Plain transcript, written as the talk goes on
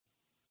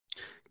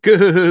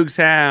Goog's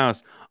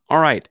house. All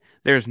right,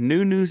 there's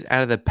new news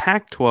out of the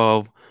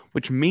Pac-12,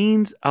 which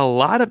means a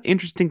lot of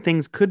interesting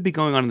things could be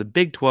going on in the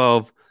Big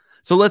 12.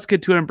 So let's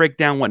get to it and break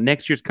down what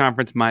next year's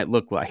conference might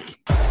look like.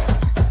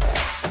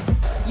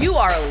 You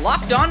are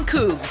Locked On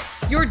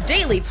Cougs, your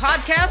daily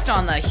podcast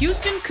on the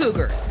Houston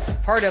Cougars,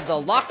 part of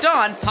the Locked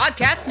On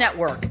Podcast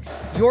Network,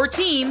 your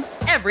team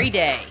every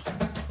day.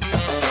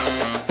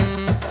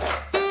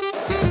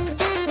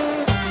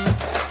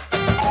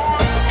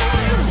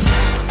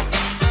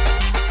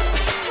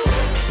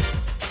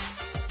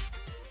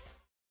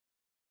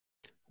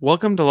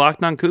 Welcome to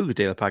Locked On Cougars,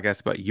 daily podcast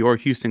about your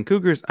Houston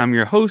Cougars. I'm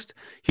your host,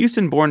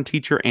 Houston-born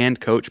teacher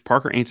and coach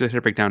Parker Ainsley, here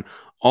to break down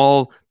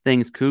all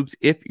things Cougs.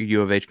 If you're a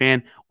U of H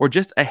fan or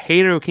just a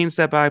hater who came to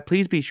step by,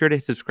 please be sure to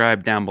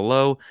subscribe down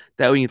below.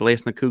 That way you get the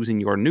latest on the Cougs in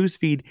your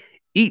newsfeed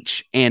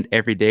each and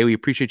every day. We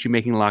appreciate you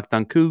making Locked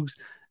On Cougs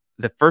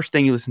the first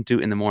thing you listen to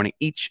in the morning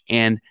each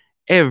and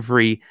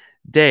every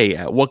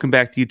day. Welcome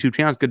back to YouTube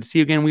channel. It's good to see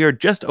you again. We are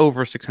just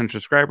over 600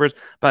 subscribers.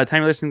 By the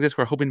time you're listening to this,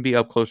 we're hoping to be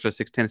up closer to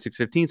 610 to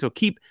 615. So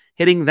keep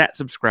hitting that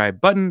subscribe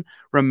button.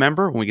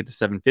 Remember, when we get to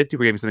 750,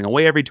 we're giving something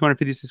away every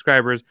 250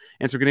 subscribers.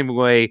 And so we're going to give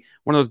away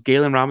one of those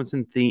Galen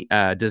Robinson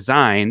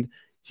designed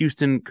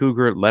Houston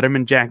Cougar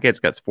Letterman jackets.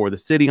 Got For the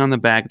City on the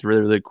back. It's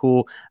really, really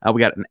cool. We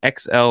got an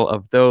XL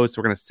of those.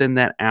 So we're going to send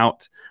that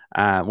out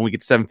when we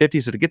get to 750.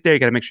 So to get there, you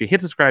got to make sure you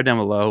hit subscribe down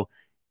below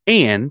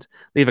and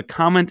leave a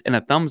comment and a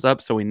thumbs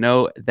up so we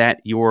know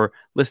that you're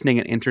listening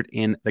and entered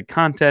in the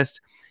contest.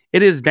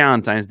 It is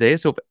Valentine's Day,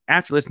 so if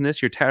after listening to this,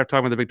 you're tired of talking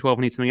about the Big 12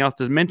 and need something else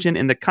to mention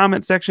in the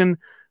comment section,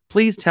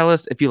 please tell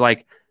us if you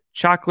like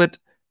chocolate,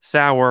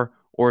 sour,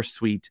 or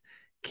sweet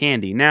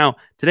candy. Now,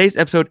 today's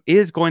episode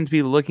is going to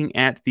be looking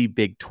at the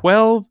Big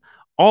 12.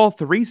 All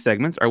three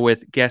segments are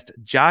with guest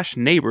Josh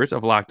Neighbors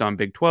of Locked On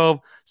Big 12.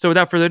 So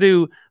without further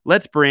ado,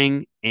 let's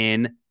bring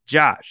in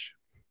Josh.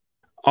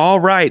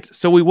 All right,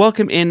 so we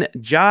welcome in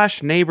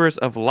Josh Neighbors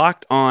of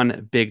Locked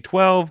On Big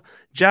 12.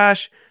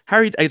 Josh, how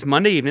are you? It's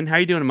Monday evening. How are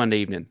you doing on Monday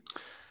evening?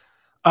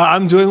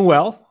 I'm doing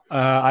well.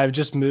 I've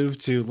just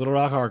moved to Little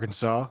Rock,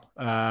 Arkansas.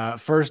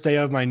 First day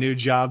of my new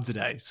job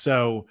today.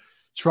 So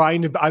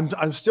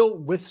I'm still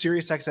with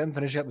SiriusXM,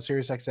 finishing up with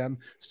SiriusXM,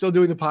 still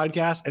doing the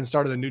podcast, and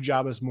started a new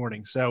job this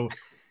morning. So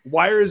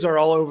wires are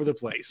all over the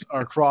place,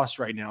 are crossed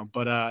right now.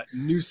 But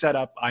new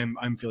setup.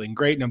 I'm feeling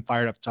great, and I'm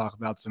fired up to talk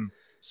about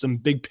some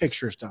big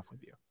picture stuff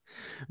with you.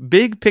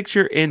 Big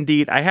picture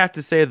indeed. I have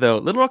to say though,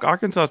 Little Rock,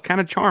 Arkansas is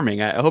kind of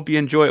charming. I hope you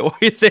enjoy it while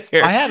you're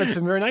there. I have. It's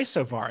been very nice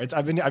so far.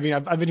 I've been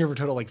here for a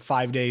total like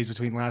 5 days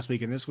between last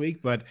week and this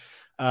week, but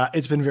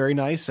it's been very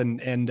nice and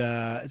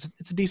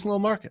it's a decent little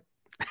market.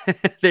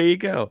 There you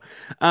go.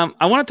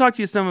 I want to talk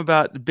to you some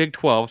about Big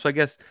 12. So I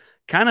guess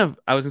kind of,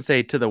 I was going to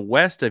say to the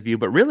west of you,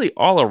 but really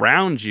all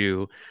around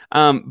you.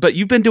 But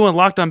you've been doing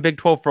Locked On Big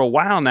 12 for a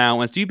while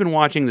now. And so you've been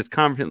watching this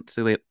conference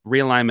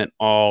realignment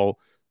all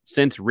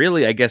since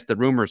really, I guess, the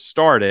rumors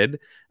started.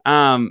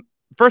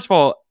 First of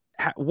all,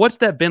 what's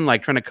that been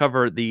like trying to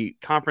cover the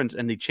conference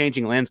and the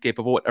changing landscape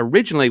of what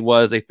originally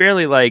was a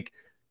fairly like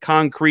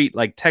concrete,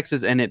 like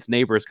Texas and its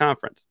neighbors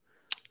conference?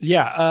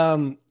 Yeah.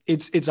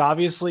 It's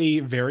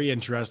obviously very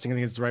interesting. I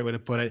think it's the right way to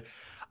put it.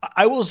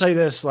 I will say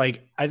this,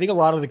 like, I think a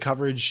lot of the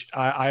coverage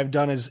I've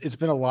done it's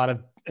been a lot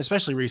of,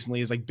 especially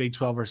recently, is like Big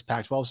 12 versus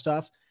Pac-12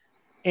 stuff.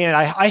 And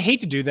I hate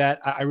to do that.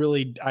 I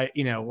really,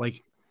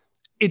 like,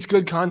 it's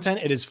good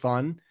content. It is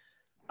fun.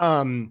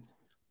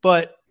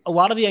 But a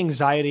lot of the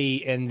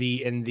anxiety and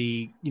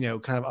the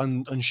kind of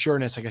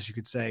unsureness, I guess you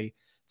could say,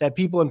 that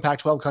people in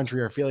Pac-12 country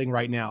are feeling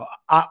right now.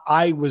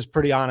 I was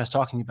pretty honest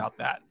talking about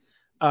that.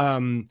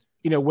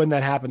 When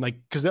that happened, like,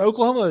 because the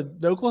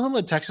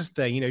Oklahoma Texas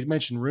thing, you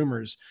mentioned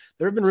rumors.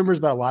 There have been rumors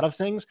about a lot of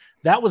things.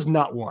 That was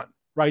not one,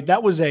 right?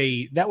 That was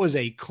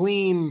a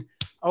clean,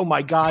 oh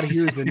my God,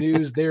 here's the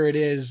news. There it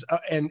is.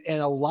 And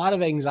a lot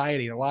of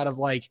anxiety, a lot of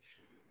like,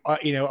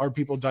 are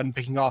people done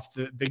picking off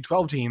the Big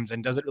 12 teams?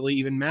 And does it really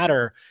even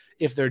matter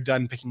if they're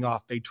done picking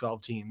off Big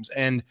 12 teams?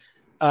 And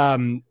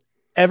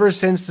ever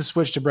since the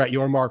switch to Brett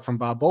Yormark from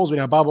Bob Bowles,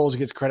 Bob Bowles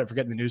gets credit for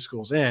getting the new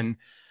schools in.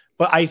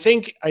 But I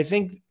think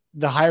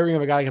the hiring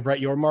of a guy like Brett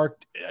Yormark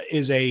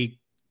is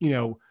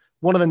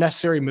one of the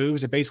necessary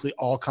moves that basically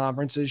all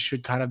conferences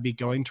should kind of be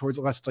going towards,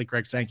 unless it's like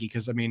Greg Sankey.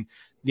 Because,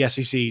 the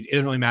SEC, it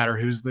doesn't really matter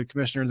who's the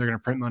commissioner. They're going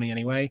to print money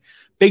anyway.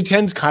 Big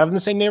Ten's kind of in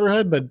the same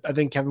neighborhood, but I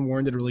think Kevin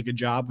Warren did a really good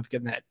job with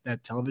getting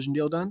that television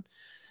deal done.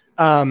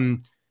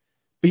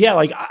 But yeah,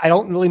 like, I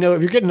don't really know if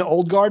you're getting an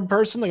old guard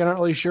person, like, I'm not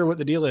really sure what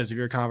the deal is if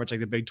you're a conference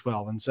like the Big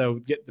 12. And so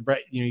you get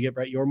Brett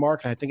Yormark,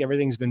 and I think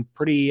everything's been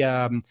pretty,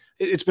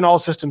 it's been all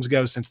systems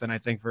go since then, I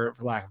think, for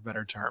lack of a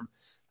better term.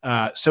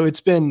 So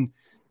it's been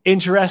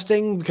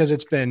interesting because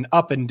it's been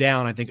up and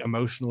down, I think,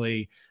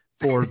 emotionally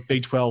for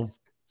Big 12,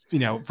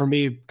 for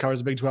me, covers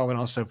the Big 12, and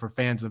also for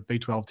fans of Big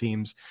 12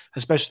 teams,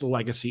 especially the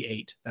Legacy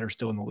 8 that are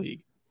still in the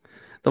league.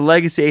 The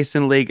Legacy 8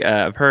 in the league,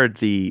 I've heard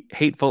the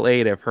Hateful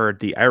 8, I've heard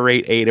the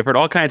Irate 8, I've heard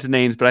all kinds of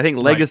names, but I think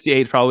Legacy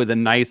 8 is probably the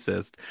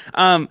nicest.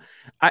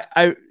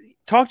 I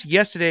talked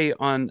yesterday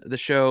on the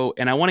show,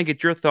 and I want to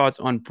get your thoughts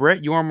on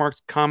Brett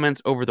Yormark's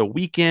comments over the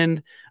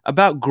weekend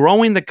about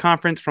growing the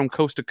conference from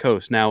coast to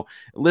coast. Now,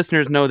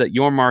 listeners know that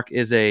Yormark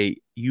is a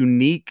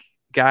unique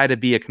guy to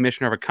be a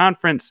commissioner of a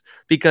conference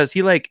because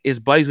he is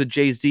buddies with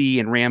Jay-Z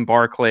and Ram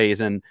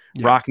Barclays and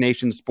Rock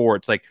Nation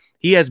Sports. Like,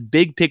 he has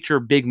big picture,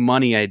 big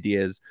money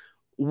ideas.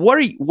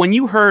 When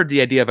you heard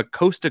the idea of a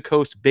coast to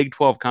coast Big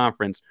 12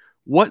 conference,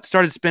 what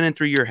started spinning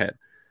through your head?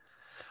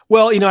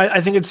 Well,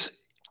 I think it's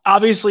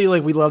obviously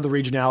we love the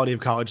regionality of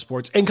college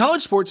sports, and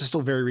college sports is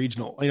still very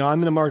regional.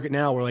 I'm in a market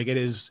now where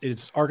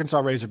it's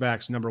Arkansas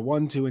Razorbacks number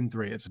 1, 2, and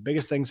 3. It's the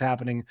biggest things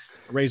happening.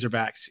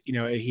 Razorbacks,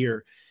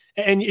 here.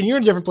 And you're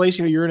in a different place.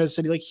 You're in a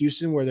city like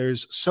Houston where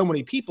there's so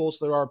many people.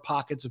 So there are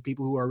pockets of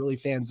people who are really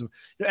fans of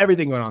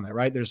everything going on there,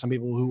 right? There's some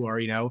people who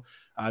are,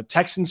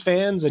 Texans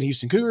fans and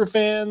Houston Cougar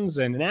fans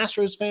and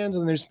Astros fans.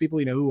 And there's people,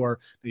 who are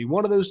maybe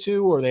one of those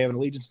two, or they have an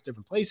allegiance to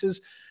different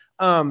places.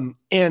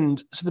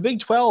 And so the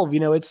Big 12,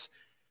 it's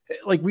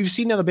like we've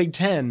seen now the Big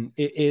 10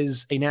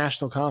 is a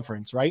national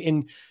conference, right?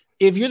 And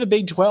if you're the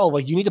Big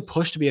 12, you need to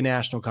push to be a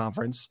national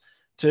conference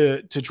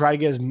to try to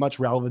get as much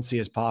relevancy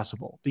as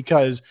possible,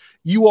 because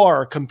you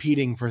are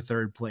competing for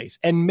third place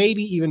and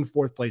maybe even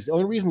fourth place. The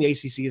only reason the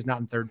ACC is not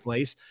in third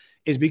place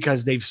is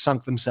because they've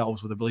sunk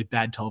themselves with a really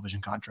bad television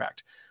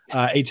contract,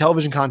 a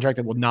television contract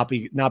that will not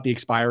be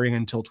expiring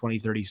until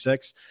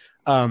 2036.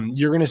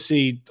 You're going to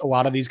see a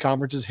lot of these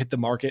conferences hit the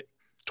market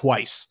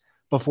twice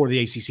before the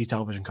ACC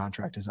television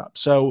contract is up.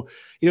 So,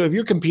 if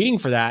you're competing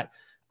for that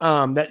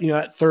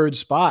third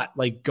spot,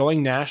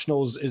 going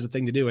nationals is the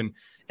thing to do.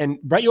 And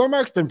Brett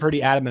Yormark's been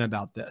pretty adamant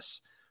about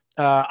this.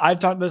 I've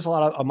talked about this a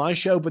lot on my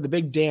show, but the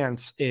big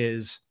dance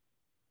is,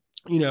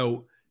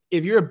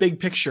 if you're a big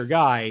picture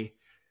guy,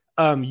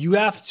 you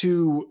have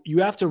to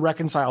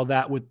reconcile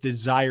that with the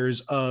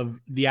desires of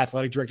the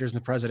athletic directors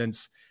and the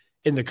presidents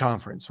in the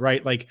conference,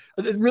 right?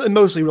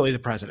 Mostly the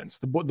presidents,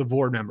 the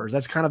board members.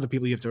 That's kind of the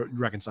people you have to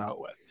reconcile it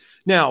with.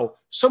 Now,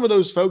 some of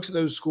those folks at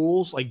those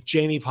schools, like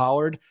Jamie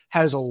Pollard,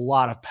 has a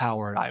lot of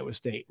power at Iowa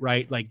State,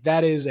 right?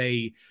 That is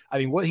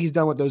what he's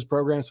done with those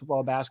programs,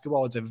 football,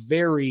 basketball, it's a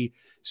very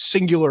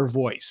singular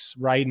voice,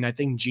 right? And I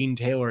think Gene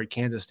Taylor at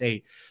Kansas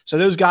State. So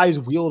those guys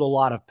wield a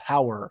lot of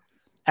power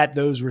at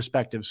those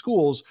respective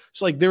schools.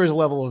 So there is a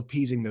level of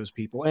appeasing those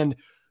people. And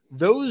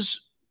those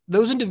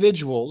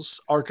individuals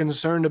are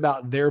concerned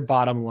about their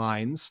bottom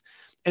lines.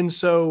 And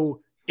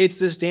so it's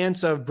this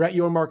dance of Brett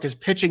Yormark is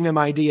pitching them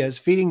ideas,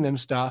 feeding them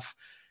stuff.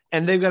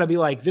 And they've got to be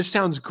like, this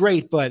sounds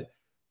great, but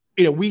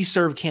we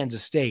serve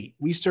Kansas State.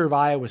 We serve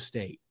Iowa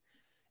State.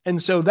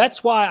 And so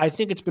that's why I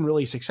think it's been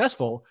really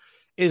successful,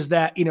 is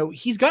that,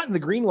 he's gotten the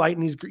green light,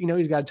 and he's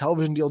got a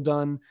television deal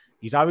done.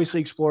 He's obviously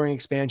exploring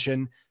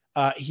expansion.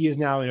 He is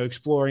now,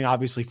 exploring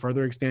obviously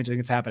further expansion. I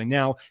think it's happening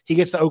now. He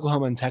gets the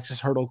Oklahoma and Texas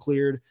hurdle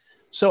cleared.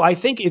 So I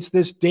think it's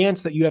this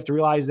dance that you have to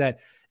realize that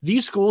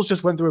these schools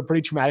just went through a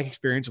pretty traumatic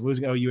experience of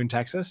losing OU in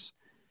Texas.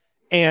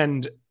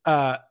 And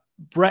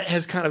Brett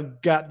has kind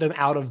of got them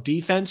out of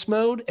defense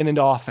mode and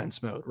into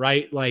offense mode,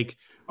 right? All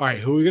right,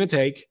 who are we going to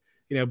take?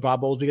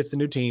 Bob Bowlesby gets the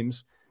new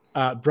teams.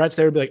 Brett's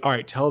there to be like, all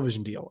right,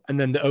 television deal. And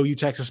then the OU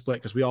Texas split,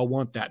 because we all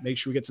want that. Make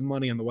sure we get some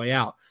money on the way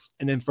out.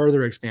 And then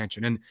further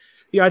expansion. And,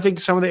 I think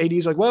some of the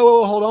ADs are like,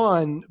 whoa, hold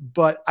on.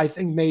 But I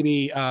think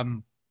maybe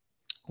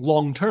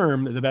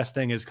long-term, the best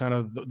thing is kind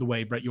of the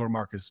way Brett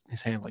Yormark is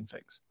handling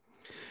things.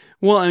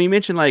 Well, you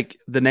mentioned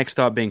the next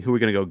thought being who we're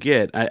going to go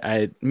get.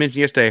 I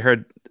mentioned yesterday, I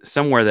heard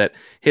somewhere that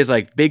his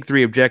big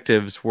 3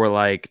 objectives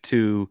were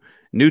to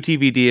new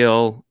TV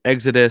deal,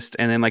 Exodus,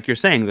 and then you're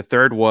saying, the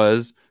third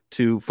was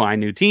to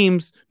find new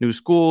teams, new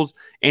schools.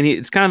 And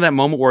it's kind of that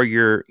moment where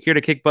you're here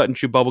to kick butt and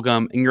chew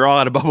bubblegum, and you're all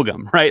out of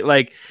bubblegum, right?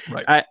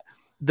 Right.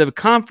 The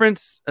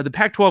conference, the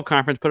Pac-12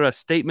 conference, put out a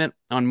statement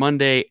on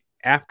Monday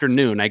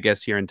afternoon, I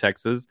guess, here in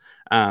Texas.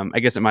 I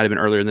guess it might have been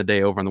earlier in the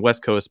day over on the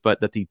West Coast,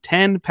 but that the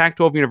 10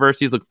 Pac-12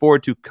 universities look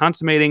forward to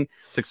consummating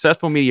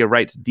successful media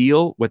rights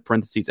deal, with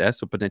parentheses S,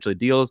 so potentially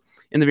deals,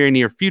 in the very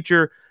near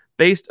future,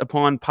 based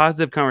upon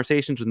positive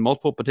conversations with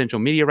multiple potential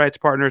media rights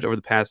partners over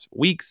the past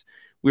weeks.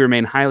 We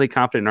remain highly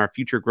confident in our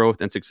future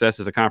growth and success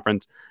as a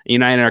conference, and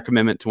united in our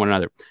commitment to one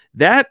another.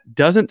 That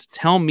doesn't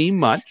tell me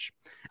much,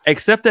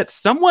 except that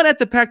someone at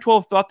the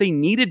Pac-12 thought they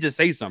needed to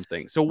say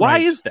something. So why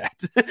is that?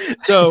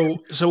 So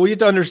we have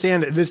to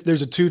understand this.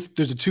 There's a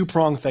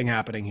two-pronged thing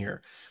happening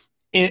here.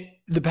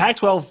 The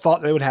Pac-12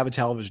 thought they would have a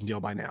television deal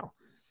by now.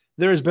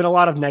 There has been a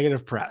lot of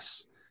negative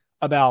press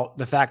about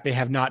the fact they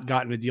have not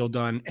gotten a deal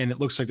done, and it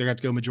looks like they're going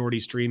to go majority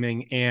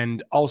streaming.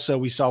 And also,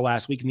 we saw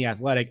last week in The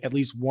Athletic, at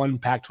least one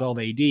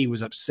Pac-12 AD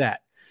was upset.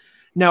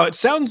 Now, it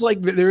sounds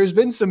like there has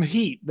been some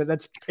heat,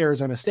 that's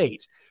Arizona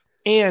State.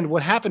 And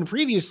what happened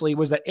previously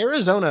was that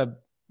Arizona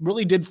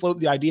really did float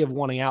the idea of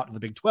wanting out of the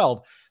Big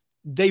 12.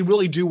 They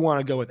really do want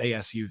to go with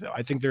ASU, though.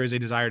 I think there is a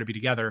desire to be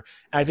together.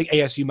 And I think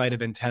ASU might have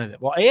been tentative.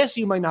 While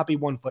ASU might not be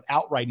 1 foot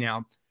out right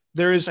now,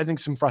 there is, I think,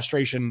 some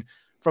frustration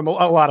from a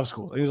lot of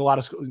schools. I think there's a lot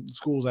of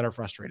schools that are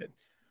frustrated,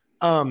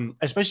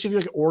 especially if you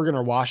look at Oregon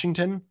or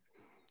Washington.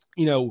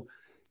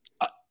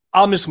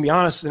 I'm just gonna be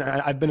honest, and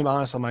I've been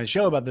honest on my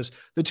show about this.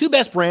 The two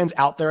best brands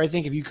out there, I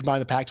think, if you combine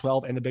the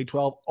Pac-12 and the Big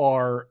 12,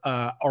 are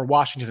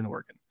Washington and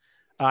Oregon.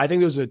 I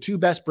think those are the two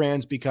best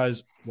brands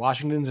because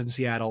Washington's in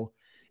Seattle,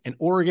 and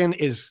Oregon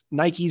is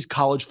Nike's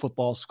college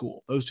football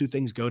school. Those two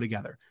things go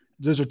together.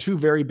 Those are two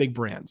very big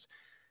brands,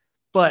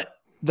 but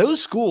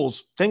those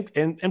schools think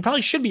and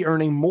probably should be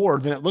earning more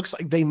than it looks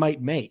like they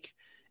might make.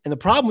 And the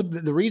problem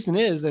with the reason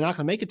is they're not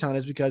going to make a ton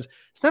is because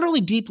it's not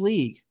only deep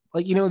league.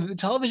 Like, the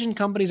television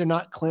companies are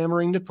not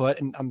clamoring to put,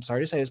 and I'm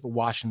sorry to say this, but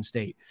Washington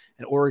State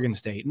and Oregon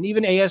State and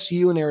even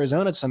ASU and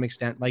Arizona to some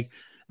extent, like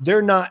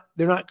they're not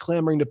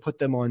clamoring to put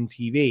them on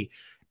TV.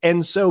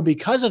 And so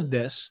because of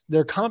this,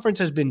 their conference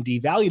has been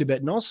devalued a bit.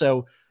 And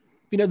also,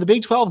 the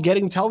Big 12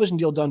 getting television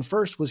deal done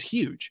first was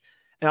huge.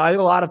 And I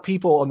think a lot of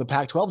people on the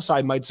Pac-12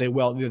 side might say,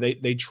 well,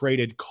 they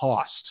traded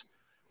cost,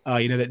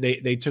 that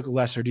they took a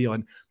lesser deal.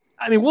 And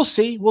I mean, we'll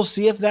see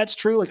if that's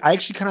true. Like, I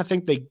actually kind of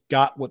think they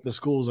got what the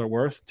schools are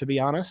worth, to be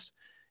honest,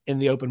 in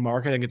the open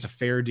market. I think it's a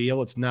fair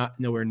deal. It's not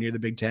nowhere near the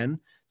Big Ten.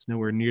 It's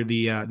nowhere near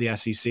the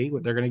SEC,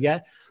 what they're going to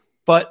get.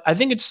 But I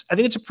think it's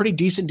a pretty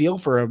decent deal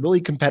for a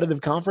really competitive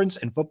conference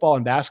in football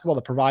and basketball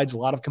that provides a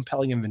lot of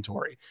compelling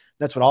inventory.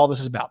 That's what all this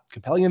is about,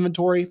 compelling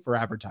inventory for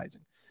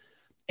advertising.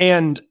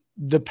 And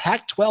the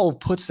Pac-12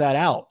 puts that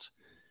out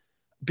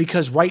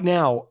because right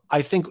now,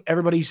 I think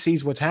everybody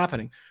sees what's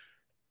happening.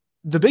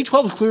 The Big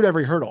 12 cleared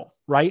every hurdle,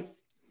 right?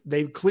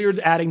 They've cleared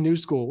adding new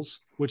schools,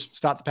 which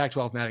stopped the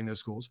Pac-12 from adding those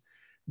schools,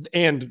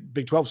 and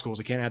Big 12 schools.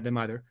 They can't add them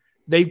either.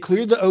 They've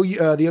cleared the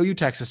OU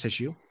Texas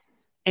issue,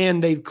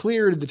 and they've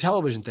cleared the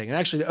television thing. And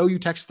actually, the OU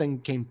Texas thing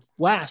came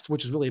last,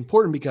 which is really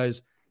important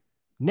because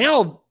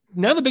now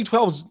the Big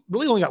 12 has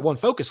really only got one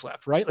focus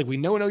left, right? Like, we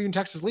know an OU and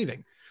Texas is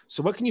leaving.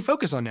 So what can you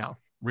focus on now?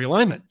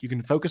 Realignment. You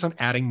can focus on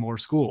adding more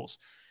schools.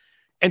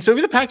 And so if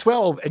you're the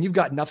Pac-12 and you've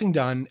got nothing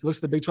done, it looks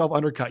like the Big 12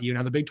 undercut you.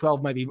 Now the Big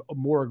 12 might be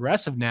more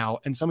aggressive now,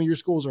 and some of your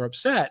schools are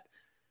upset.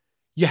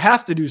 You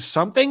have to do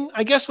something,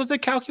 I guess, was the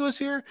calculus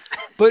here.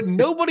 But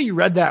nobody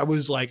read that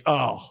was like,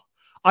 oh,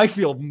 I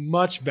feel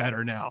much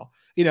better now.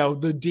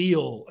 The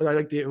deal, I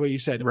like the way you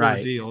said,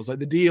 right? Deals, like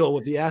the deal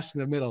with the S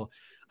in the middle.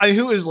 I mean,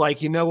 who is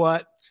like, you know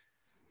what?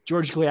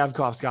 George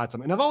Kliavkoff's got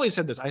something. And I've always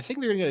said this. I think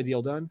we're going to get a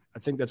deal done. I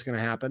think that's going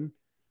to happen.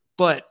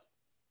 But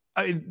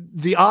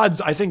the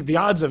odds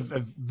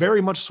have very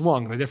much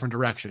swung in a different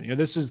direction.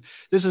 This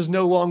is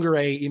no longer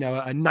a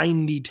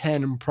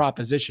 90-10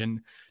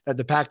 proposition that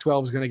the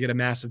Pac-12 is going to get a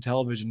massive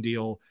television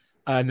deal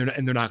and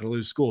they're not going to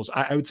lose schools.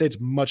 I would say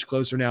it's much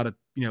closer now to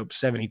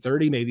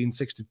 70-30, maybe in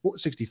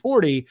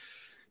 60-40,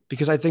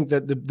 because I think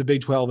that the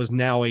Big 12 is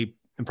now a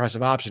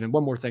impressive option. And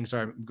one more thing,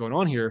 sorry, I'm going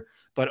on here,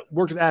 but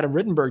worked with Adam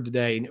Rittenberg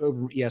today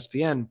over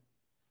ESPN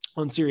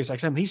on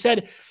SiriusXM. He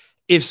said,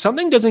 if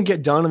something doesn't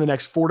get done in the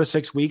next 4 to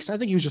 6 weeks, I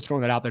think he was just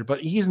throwing that out there,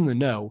 but he's in the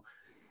know.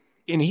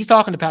 And he's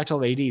talking to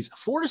Pac-12 ADs,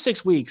 4 to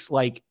 6 weeks.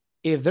 Like,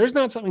 if there's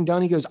not something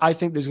done, he goes, I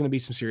think there's going to be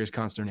some serious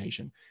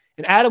consternation.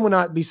 And Adam would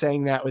not be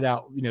saying that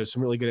without,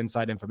 some really good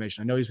inside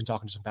information. I know he's been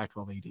talking to some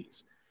Pac-12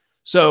 ADs.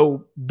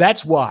 So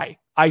that's why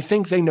I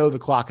think they know the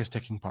clock is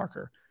ticking,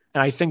 Parker.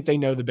 And I think they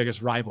know the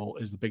biggest rival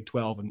is the Big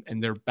 12,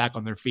 and they're back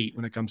on their feet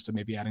when it comes to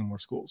maybe adding more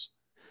schools.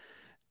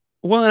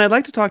 Well, and I'd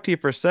like to talk to you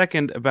for a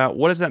second about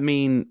what does that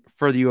mean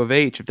for the U of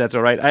H, if that's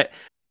all right.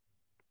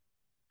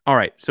 All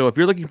right, so if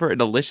you're looking for a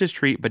delicious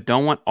treat but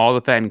don't want all the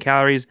fat and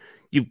calories,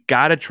 you've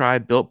got to try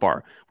Built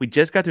Bar. We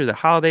just got through the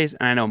holidays,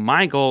 and I know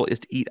my goal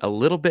is to eat a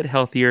little bit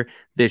healthier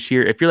this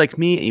year. If you're like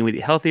me and you want to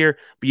eat healthier,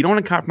 but you don't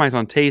want to compromise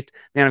on taste,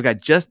 man, I've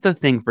got just the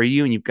thing for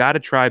you, and you've got to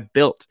try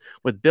Built.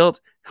 With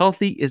Built,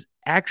 healthy is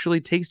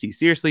actually tasty.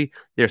 Seriously,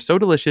 they're so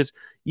delicious,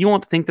 you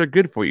won't think they're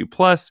good for you.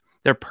 Plus,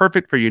 they're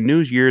perfect for your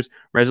New Year's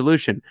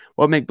resolution.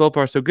 What makes Built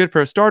Bar so good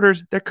for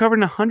starters? They're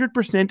covered in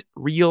 100%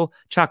 real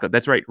chocolate.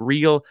 That's right,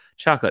 real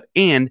chocolate.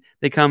 And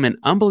they come in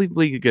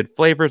unbelievably good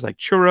flavors like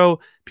churro,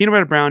 peanut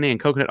butter brownie, and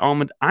coconut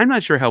almond. I'm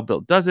not sure how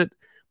Built does it,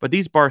 but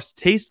these bars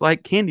taste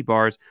like candy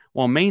bars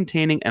while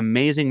maintaining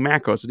amazing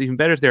macros. What's even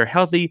better is they're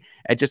healthy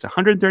at just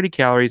 130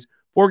 calories,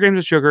 4 grams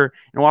of sugar,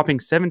 and a whopping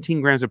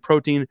 17 grams of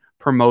protein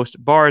per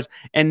most bars.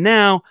 And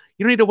now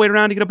you don't need to wait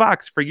around to get a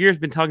box. For years,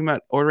 been talking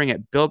about ordering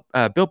at Built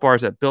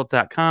Bars at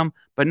Built.com,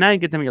 but now you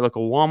get them at your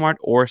local Walmart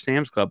or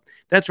Sam's Club.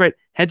 That's right.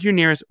 Head to your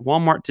nearest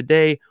Walmart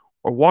today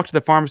or walk to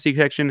the pharmacy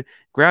section.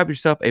 Grab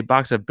yourself a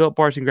box of Built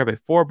Bars. You can grab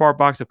a 4-bar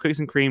box of cookies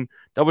and cream,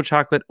 double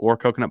chocolate, or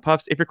coconut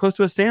puffs. If you're close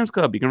to a Sam's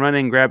Club, you can run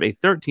in and grab a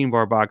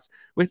 13-bar box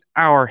with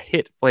our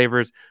hit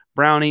flavors,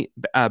 brownie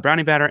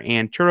batter,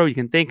 and churro. You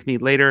can thank me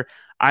later.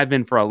 I've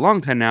been for a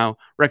long time now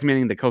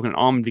recommending the coconut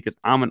almond because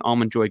I'm an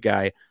Almond Joy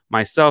guy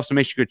myself. So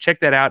make sure you go check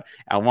that out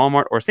at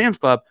Walmart or Sam's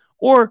Club.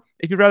 Or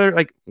if you'd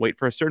rather wait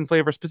for a certain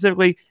flavor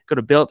specifically, go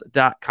to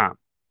Built.com.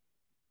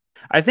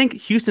 I think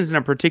Houston's in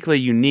a particularly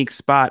unique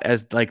spot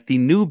as the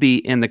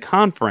newbie in the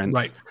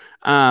conference,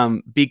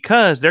 right?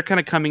 Because they're kind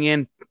of coming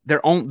in. They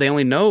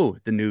only know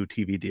the new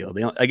TV deal.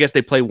 I guess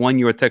they play 1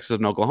 year with Texas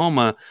and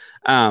Oklahoma,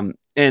 and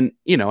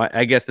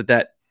I guess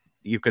that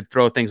you could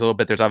throw things a little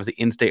bit. There's obviously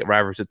in-state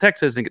rivals with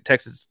Texas, and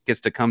Texas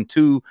gets to come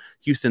to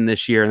Houston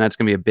this year, and that's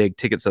going to be a big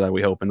ticket sale that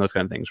we hope, and those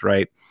kind of things,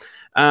 right?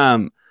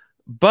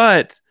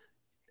 But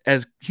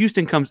as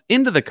Houston comes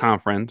into the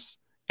conference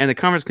and the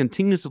conference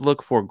continues to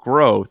look for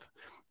growth,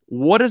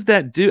 what does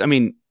that do? I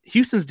mean,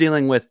 Houston's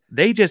dealing with,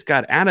 they just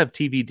got out of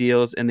TV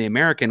deals in the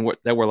American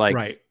that were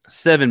like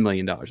 $7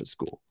 million at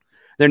school.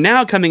 They're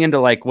now coming into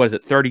like, what is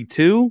it,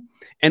 32?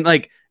 And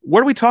like,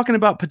 what are we talking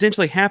about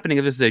potentially happening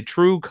if this is a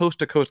true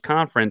coast-to-coast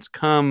conference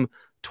come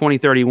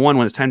 2031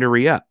 when it's time to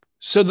re-up?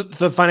 So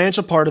the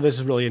financial part of this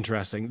is really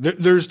interesting.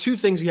 There's two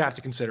things you have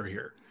to consider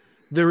here.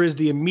 There is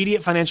the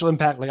immediate financial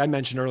impact, like I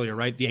mentioned earlier,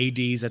 right?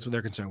 The ADs, that's what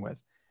they're concerned with.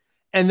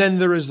 And then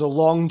there is the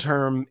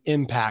long-term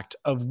impact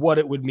of what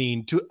it would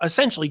mean to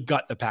essentially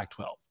gut the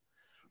Pac-12,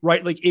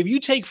 right? Like if you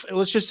take,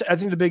 let's just, I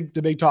think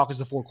the big talk is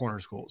the four corner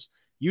schools: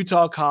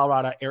 Utah,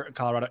 Colorado,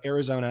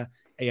 Arizona,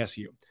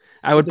 ASU.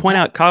 I would point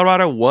out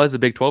Colorado was a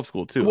Big 12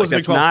 school too. It was like, a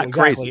Big 12 not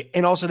school, crazy. exactly.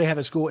 And also they have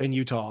a school in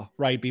Utah,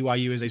 right?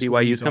 BYU is a school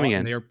in Utah, coming in.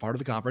 and they're part of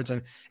the conference.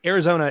 And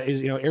Arizona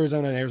is,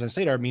 Arizona and Arizona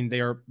State are, I mean, they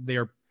are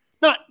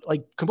not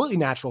like completely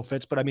natural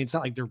fits, but I mean, it's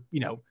not like they're,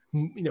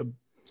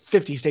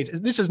 50 states.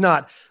 This is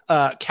not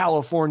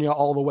California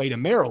all the way to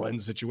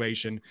Maryland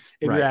situation.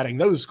 If you're adding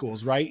those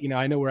schools, right?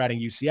 I know we're adding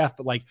UCF,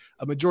 but like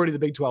a majority of the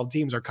Big 12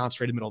 teams are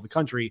concentrated middle of the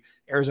country.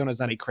 Arizona is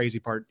not a crazy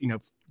part,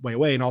 way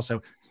away. And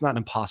also it's not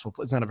impossible.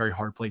 It's not a very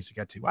hard place to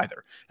get to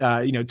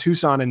either.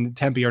 Tucson and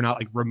Tempe are not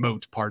like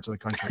remote parts of the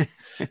country.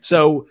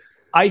 So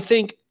I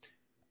think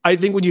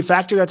when you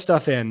factor that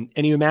stuff in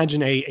and you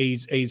imagine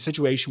a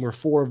situation where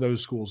four of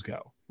those schools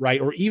go, right?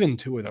 Or even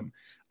two of them,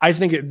 I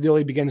think it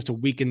really begins to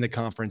weaken the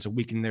conference and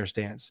weaken their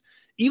stance.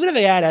 Even if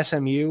they add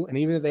SMU and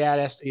even if they add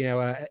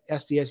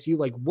SDSU,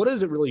 like what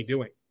is it really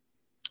doing?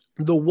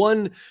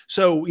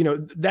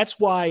 That's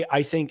why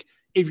I think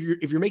if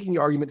you're making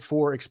the argument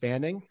for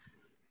expanding,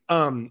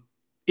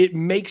 it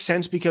makes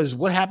sense, because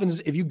what happens is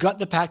if you gut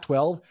the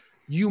Pac-12,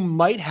 you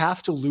might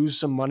have to lose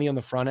some money on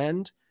the front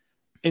end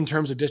in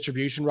terms of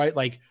distribution, right?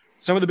 Like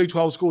some of the Big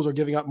 12 schools are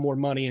giving up more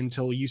money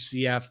until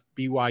UCF,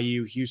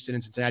 BYU, Houston,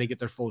 and Cincinnati get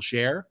their full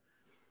share.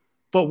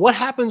 But what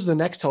happens when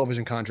the next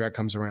television contract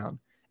comes around?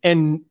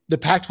 And the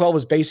Pac-12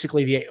 is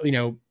basically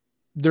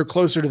they're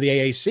closer to the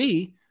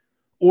AAC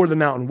or the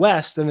Mountain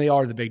West than they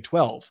are the Big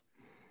 12.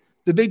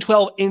 The Big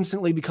 12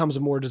 instantly becomes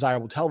a more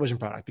desirable television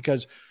product,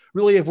 because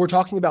really, if we're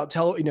talking about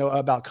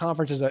about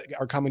conferences that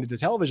are coming to the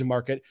television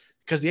market,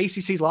 because the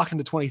ACC is locked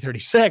into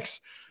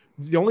 2036,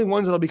 the only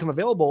ones that'll become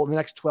available in the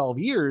next 12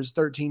 years,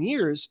 13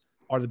 years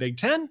are the Big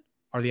 10,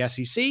 are the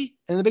SEC,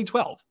 and the Big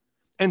 12.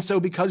 And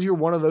so because you're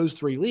one of those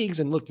three leagues,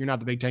 and look, you're not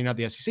the Big 10, you're not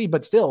the SEC,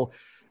 but still,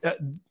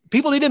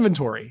 people need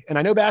inventory. And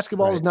I know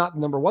basketball is not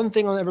the number one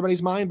thing on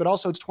everybody's mind, but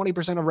also it's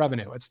 20% of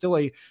revenue. It's still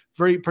a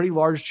pretty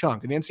large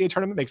chunk. And the NCAA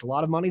tournament makes a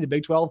lot of money. The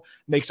Big 12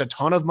 makes a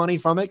ton of money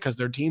from it because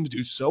their teams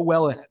do so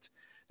well in it.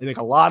 They make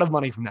a lot of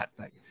money from that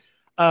thing.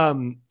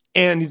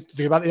 And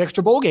think about the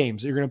extra bowl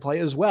games that you're going to play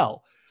as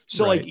well.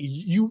 So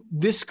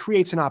this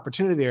creates an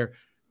opportunity there.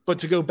 But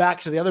to go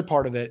back to the other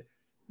part of it,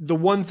 the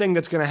one thing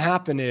that's going to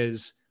happen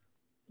is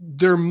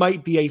there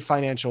might be a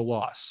financial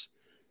loss.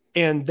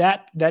 And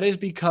that is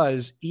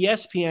because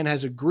ESPN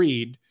has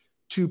agreed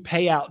to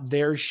pay out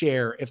their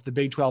share if the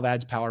Big 12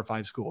 adds Power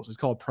 5 schools. It's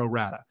called pro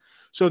rata.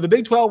 So if the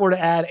Big 12 were to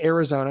add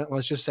Arizona,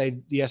 let's just say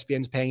the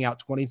ESPN's paying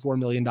out $24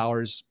 million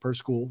per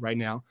school right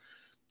now.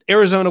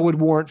 Arizona would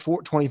warrant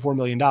 $24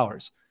 million.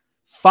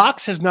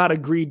 Fox has not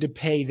agreed to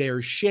pay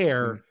their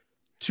share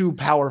to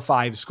Power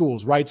 5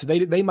 schools, right? So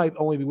they might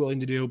only be willing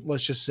to do,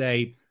 let's just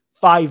say,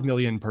 $5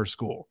 million per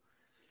school.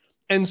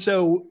 And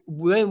so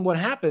then what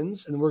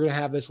happens, and we're going to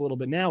have this a little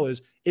bit now,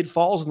 is it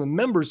falls on the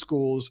member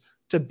schools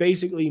to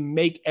basically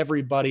make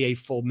everybody a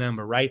full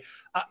member, right?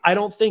 I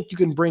don't think you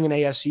can bring an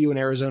ASU in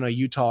Arizona,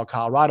 Utah,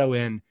 Colorado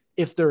in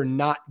if they're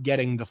not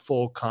getting the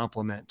full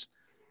complement,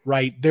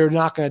 right? They're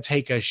not going to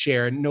take a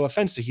share. No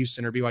offense to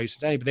Houston or BYU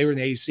Cincinnati, but they were in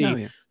the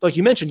AAC, like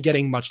you mentioned,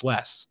 getting much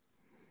less.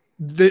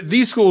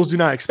 These schools do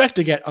not expect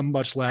to get a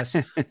much less,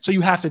 so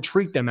you have to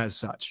treat them as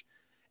such.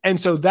 And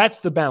so that's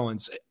the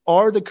balance.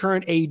 Are the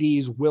current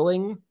ADs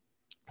willing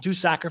to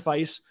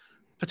sacrifice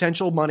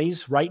potential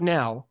monies right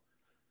now?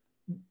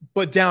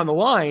 But down the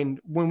line,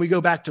 when we go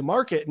back to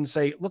market and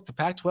say, look, the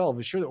Pac-12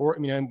 is sure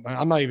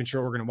I'm not even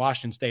sure Oregon and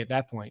Washington State at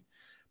that point,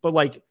 but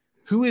like,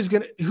 who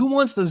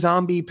wants the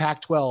zombie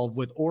Pac-12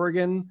 with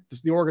Oregon,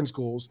 the Oregon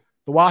schools,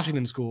 the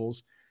Washington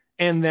schools,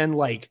 and then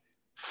like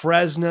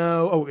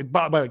Fresno,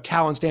 by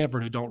Cal and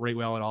Stanford, who don't rate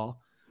well at all,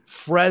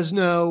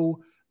 Fresno,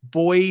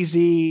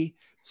 Boise,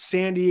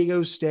 San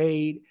Diego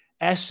State,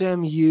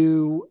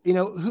 SMU,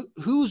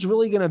 who's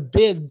really going to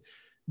bid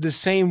the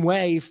same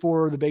way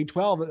for the Big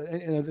 12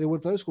 and they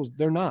would for those schools?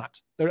 They're not.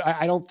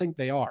 I don't think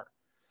they are.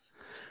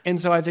 And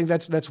so I think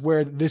that's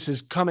where this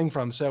is coming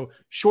from. So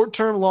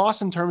short-term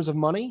loss in terms of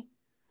money,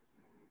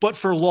 but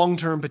for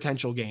long-term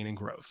potential gain and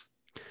growth.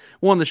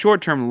 Well, in the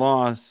short-term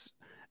loss,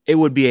 it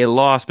would be a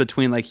loss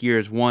between like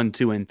years 1,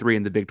 2, and 3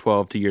 in the Big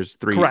 12 to years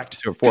 3, correct,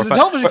 2, 4, 5. The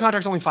television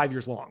contract's only 5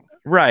 years long.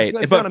 Right.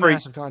 It's But not a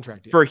massive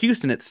contract deal. for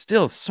Houston, it's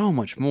still so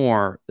much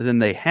more than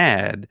they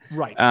had.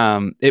 Right.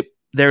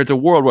 There's a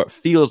world where it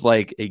feels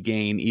like a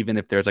gain, even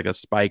if there's like a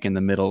spike in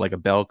the middle, like a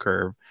bell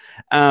curve.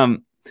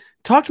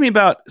 Talk to me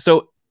about,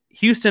 so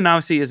Houston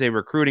obviously is a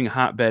recruiting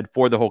hotbed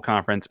for the whole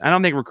conference. I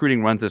don't think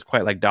recruiting runs this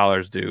quite like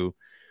dollars do.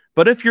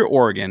 But if you're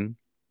Oregon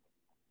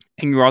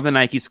and you are the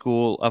Nike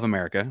School of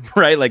America,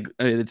 right? Like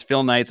it's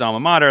Phil Knight's alma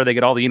mater. They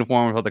get all the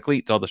uniforms, all the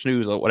cleats, all the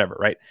shoes, or whatever,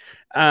 right?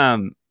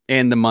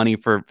 And the money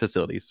for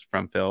facilities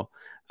from Phil.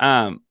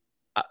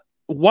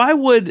 Why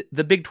would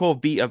the Big 12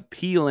 be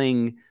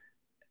appealing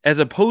as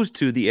opposed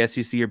to the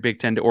SEC or Big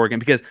 10 to Oregon?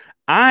 Because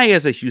I,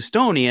 as a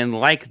Houstonian,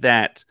 like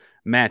that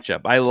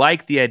matchup. I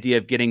like the idea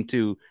of getting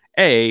to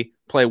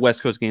play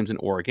West Coast games in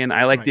Oregon.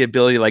 I like the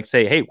ability to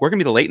say, hey, we're gonna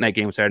be the late night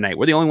game Saturday night.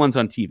 We're the only ones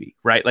on TV,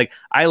 right? Like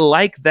I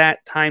like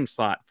that time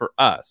slot for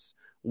us.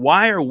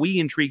 Why are we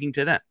intriguing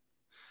to them?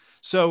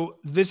 So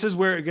this is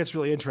where it gets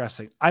really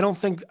interesting. I don't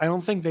think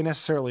they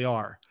necessarily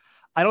are.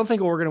 I don't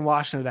think Oregon and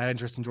Washington are that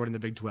interested in joining the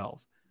Big 12.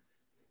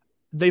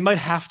 They might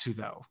have to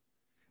though,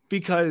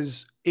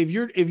 because if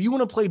you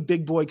want to play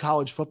big boy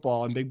college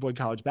football and big boy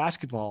college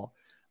basketball,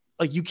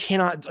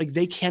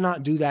 they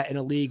cannot do that in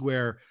a league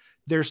where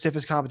their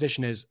stiffest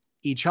competition is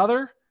each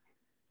other,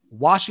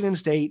 Washington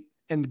State,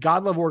 and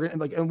God love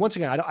Oregon. And once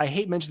again, I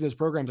hate mentioning those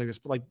programs like this,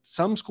 but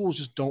some schools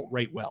just don't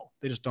rate well.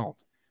 They just don't.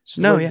 It's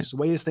the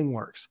way this thing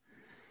works.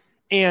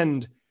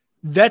 And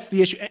that's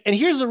the issue. And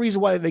here's the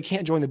reason why they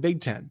can't join the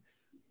Big Ten.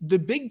 The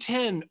Big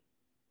Ten,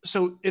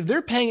 so if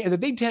the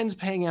Big Ten's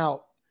paying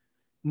out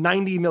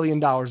 $90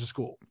 million a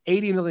school,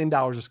 $80 million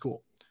a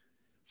school,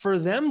 for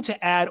them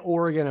to add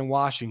Oregon and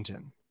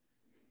Washington,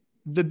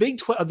 the Big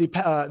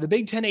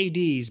 10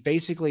 ADs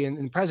basically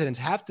and presidents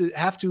have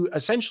to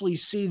essentially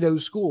see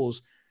those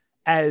schools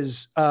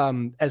as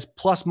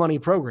plus money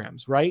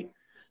programs, right?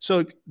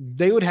 So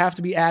they would have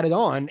to be added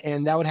on,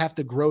 and that would have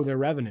to grow their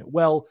revenue.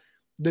 Well,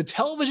 the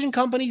television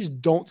companies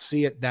don't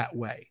see it that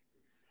way.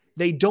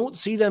 They don't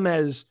see them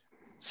as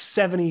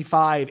 $75,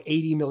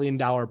 $80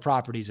 million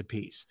properties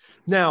apiece.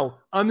 Now,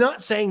 I'm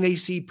not saying they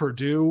see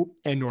Purdue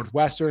and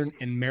Northwestern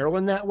and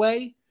Maryland that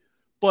way,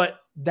 but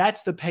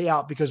that's the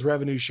payout because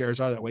revenue shares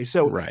are that way.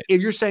 So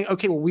if you're saying,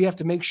 okay, well, we have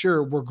to make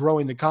sure we're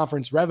growing the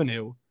conference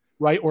revenue,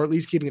 right? Or at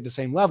least keeping it the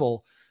same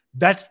level,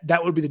 that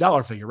would be the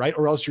dollar figure, right?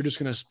 Or else you're just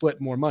going to split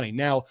more money.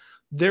 Now,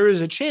 there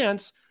is a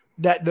chance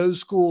that those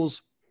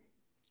schools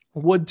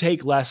would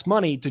take less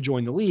money to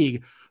join the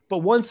league, but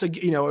once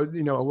again,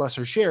 a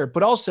lesser share,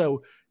 but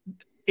also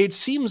it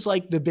seems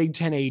like the Big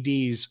Ten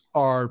ADs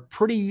are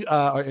pretty,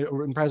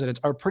 and presidents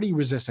are pretty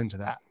resistant to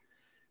that.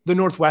 The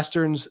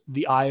Northwesterns,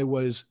 the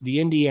Iowas, the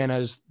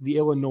Indianas, the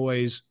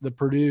Illinois, the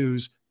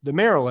Purdues, the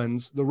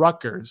Marylands, the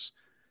Rutgers,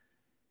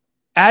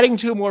 adding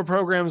two more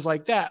programs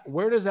like that,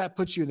 where does that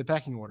put you in the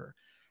pecking order?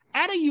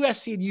 Adding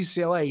USC and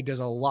UCLA does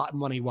a lot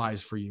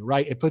money-wise for you,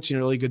 right? It puts you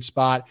in a really good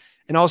spot.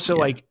 And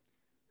also,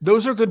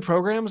 those are good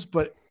programs,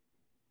 but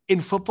in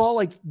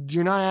football,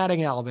 you're not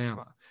adding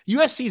Alabama.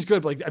 USC is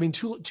good, but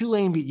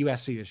Tulane beat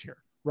USC this year,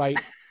 right?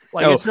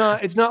 It's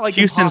not like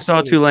Houston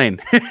saw Tulane.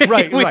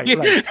 Right.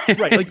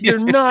 They're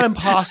not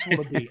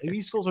impossible to beat.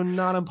 These schools are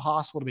not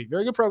impossible to beat.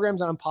 Very good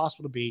programs, not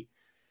impossible to beat.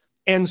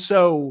 And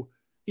so,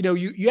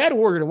 you add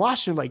Oregon and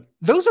Washington,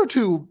 those are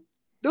two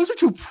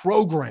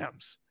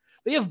programs.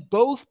 They have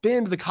both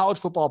been to the college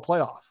football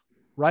playoff,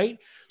 right?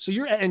 So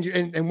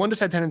and one just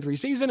had 10-3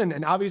 season,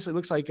 and obviously it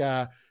looks like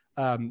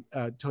totally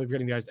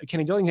forgetting the guys,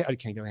 Kenny Dillingham.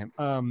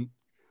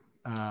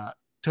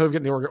 Totally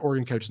forgetting the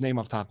Oregon coach's name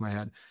off the top of my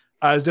head.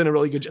 Has done a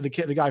really good job. The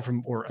guy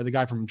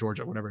from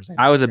Georgia, whatever his name.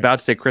 I was about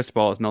to say Chris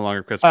Ball is no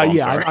longer Chris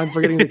Ball. I'm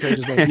forgetting the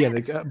coach's name.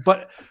 Yeah,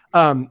 but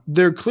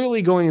they're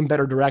clearly going in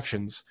better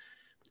directions,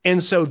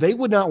 and so they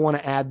would not want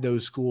to add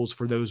those schools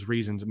for those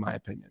reasons, in my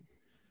opinion,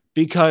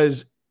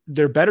 because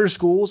they're better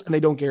schools and they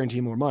don't guarantee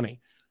more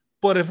money.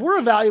 But if we're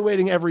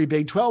evaluating every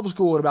Big 12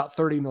 school at about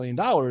 $30 million,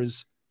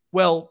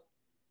 well,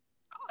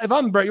 if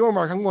I'm Brett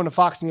Yormark, I'm going to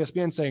Fox and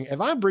ESPN saying, if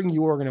I bring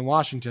you Oregon and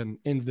Washington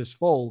into this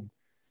fold,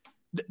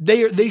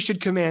 they should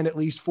command at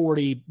least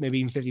 40, maybe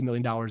even $50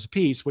 million a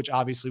piece, which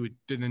obviously would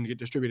then get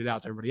distributed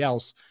out to everybody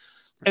else.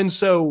 And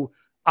so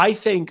I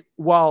think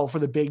while for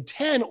the Big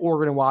 10,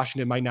 Oregon and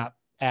Washington might not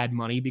add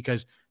money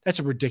because that's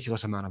a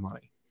ridiculous amount of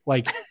money.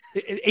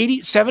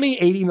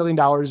 $80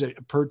 million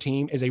per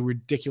team is a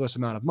ridiculous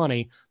amount of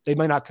money. They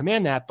might not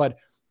command that, but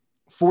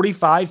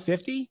 45,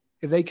 50,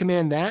 if they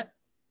command that,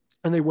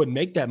 and they wouldn't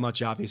make that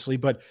much, obviously,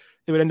 but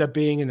it would end up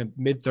being in the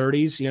mid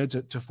 30s,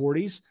 to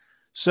 40s.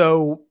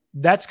 So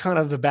that's kind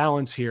of the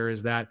balance here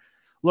is that,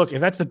 look, if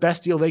that's the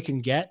best deal they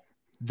can get,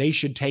 they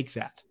should take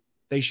that.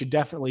 They should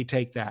definitely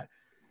take that.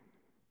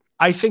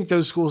 I think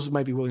those schools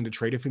might be willing to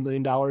trade a few $1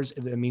 million.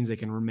 That means they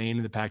can remain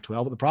in the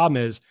Pac-12. But the problem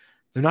is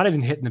they're not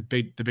even hitting the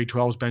Big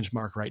 12's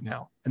benchmark right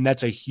now. And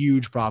that's a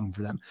huge problem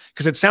for them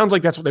because it sounds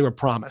like that's what they were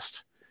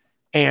promised.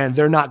 And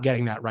they're not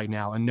getting that right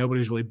now. And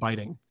nobody's really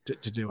biting to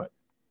do it.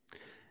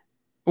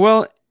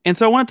 Well, and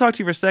so I want to talk to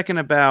you for a second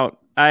about,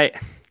 I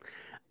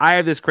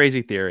have this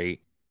crazy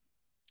theory.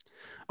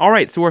 All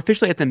right, so we're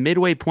officially at the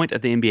midway point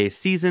of the NBA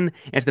season,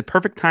 and it's the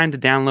perfect time to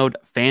download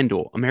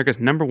FanDuel, America's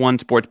 #1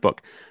 sports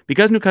book.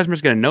 Because new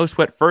customers get a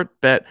no-sweat first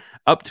bet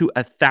up to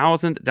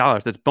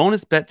 $1,000. That's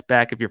bonus bets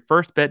back if your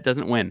first bet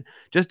doesn't win.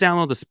 Just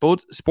download the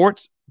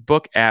sports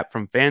book app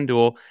from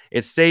FanDuel.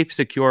 It's safe,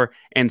 secure,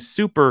 and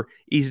super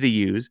easy to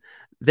use.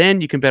 Then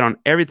you can bet on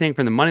everything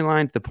from the money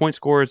line to the point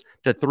scores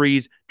to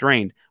threes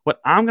drained. What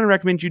I'm going to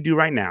recommend you do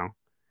right now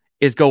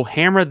is go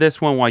hammer this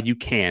one while you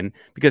can,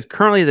 because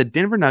currently the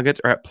Denver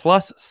Nuggets are at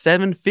plus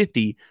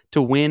 750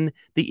 to win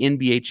the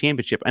NBA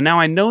championship. And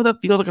now I know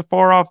that feels like a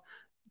far off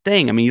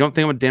thing. I mean, you don't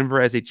think of Denver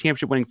as a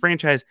championship winning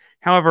franchise.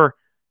 However,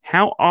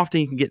 how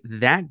often you can get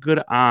that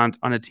good odds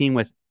on a team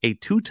with a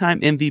 2-time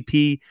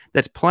MVP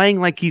that's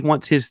playing like he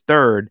wants his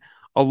third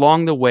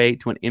along the way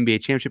to an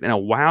NBA championship in a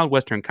wild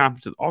Western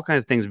Conference with all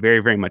kinds of things very,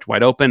 very much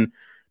wide open.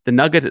 The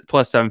Nuggets at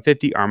plus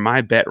 750 are my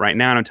bet right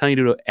now, and I'm telling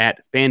you to do it at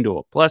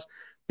FanDuel. Plus,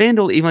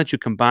 FanDuel even lets you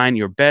combine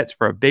your bets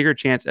for a bigger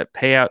chance at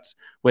payouts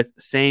with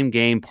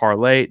same-game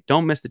parlay.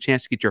 Don't miss the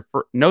chance to get your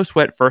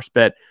no-sweat first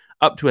bet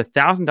up to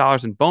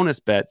 $1,000 in bonus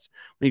bets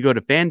when you go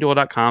to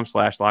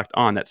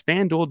FanDuel.com/lockedon. That's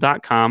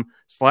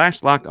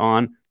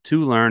FanDuel.com/lockedon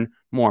to learn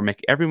more. Make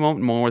every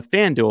moment more with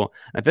FanDuel,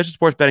 an official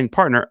sports betting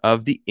partner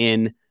of the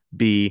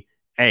NBA.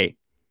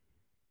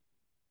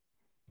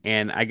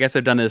 And I guess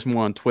I've done this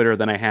more on Twitter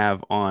than I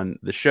have on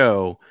the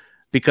show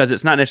because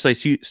it's not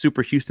necessarily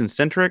super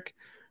Houston-centric.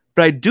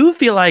 But I do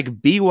feel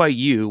like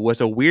BYU was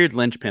a weird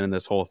linchpin in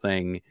this whole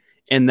thing,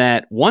 in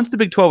that once the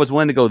Big 12 was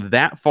willing to go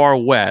that far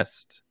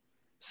west,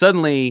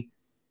 suddenly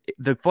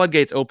the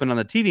floodgates opened on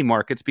the TV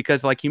markets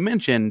because, like you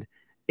mentioned,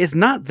 it's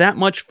not that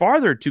much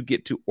farther to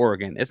get to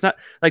Oregon. It's not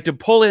like to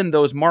pull in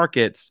those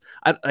markets.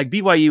 Like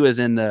BYU is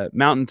in the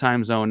Mountain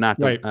Time Zone, not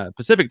the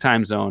Pacific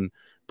Time Zone,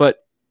 but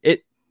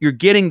you're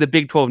getting the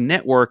Big 12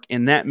 network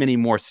in that many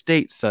more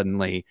states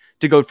suddenly.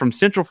 To go from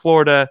Central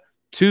Florida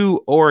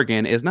to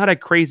Oregon is not a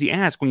crazy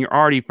ask when you're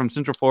already from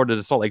Central Florida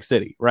to Salt Lake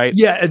City, right?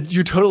 Yeah,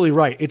 you're totally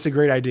right. It's a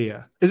great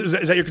idea. Is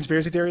that your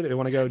conspiracy theory that they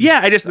want to go?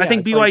 I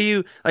think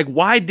BYU,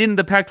 why didn't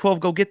the Pac-12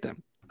 go get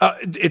them?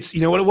 It's,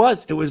 you know what it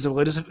was? It was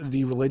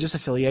the religious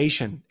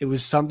affiliation. It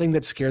was something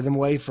that scared them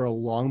away for a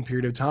long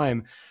period of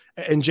time.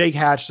 And Jake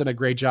Hatch done a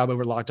great job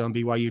over Locked On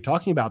BYU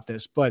talking about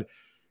this. But,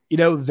 you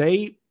know,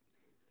 they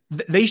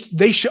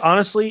should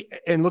honestly,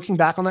 and looking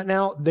back on that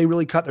now, they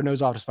really cut their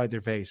nose off to spite their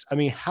face. I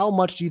mean, how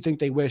much do you think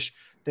they wish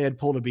they had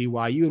pulled a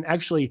BYU? And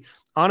actually,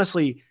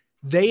 honestly,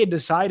 they had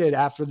decided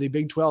after the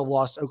Big 12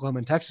 lost to Oklahoma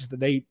and Texas that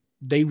they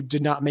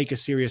did not make a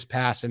serious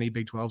pass in any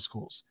Big 12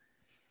 schools.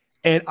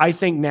 And I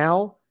think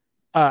now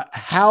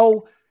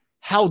how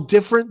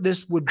different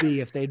this would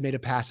be if they'd made a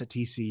pass at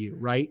TCU,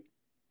 right?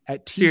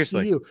 At TCU.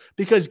 Seriously.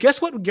 Because guess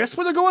where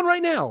they're going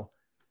right now?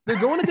 They're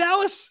going to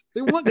Dallas.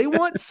 They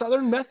want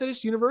Southern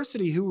Methodist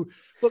University, who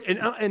look,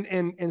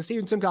 and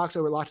Stephen Simcox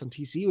over Locked On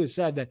TCU has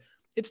said that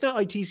it's not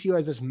like TCU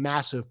has this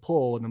massive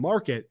pull in the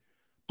market,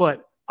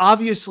 but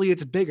obviously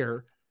it's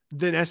bigger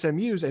than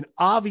SMU's, and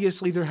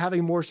obviously they're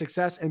having more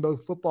success in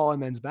both football and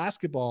men's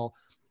basketball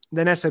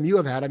than SMU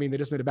have had. I mean, they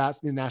just made a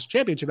national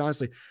championship.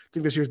 Honestly, I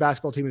think this year's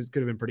basketball team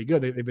could have been pretty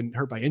good. They've been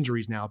hurt by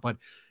injuries now, but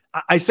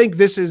I think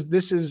this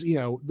is you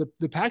know, the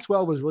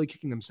Pac-12 was really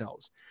kicking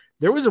themselves.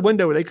 There was a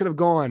window where they could have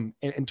gone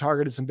and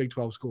targeted some Big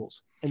 12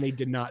 schools, and they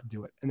did not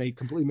do it, and they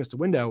completely missed a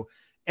window.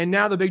 And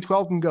now the Big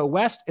 12 can go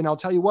west, and I'll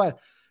tell you what,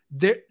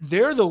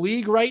 they're the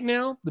league right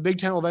now. The Big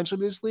 10 will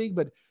eventually be this league,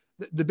 but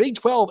the Big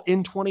 12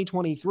 in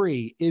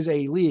 2023 is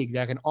a league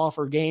that can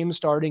offer games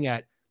starting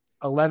at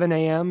 11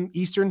 a.m.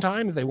 Eastern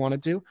time if they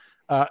wanted to,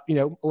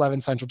 11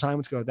 Central time.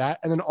 Let's go with that,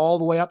 and then all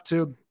the way up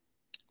to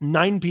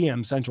 9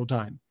 p.m. Central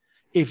time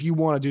if you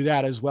want to do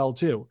that as well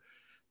too.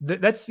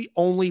 That's the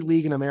only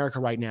league in America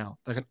right now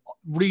that can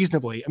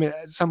reasonably, I mean,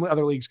 some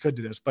other leagues could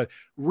do this, but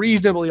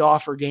reasonably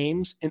offer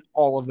games in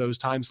all of those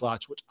time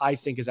slots, which I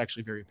think is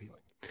actually very appealing.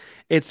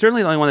 It's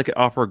certainly the only one that could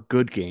offer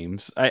good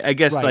games. I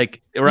guess,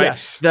 right.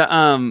 Yes.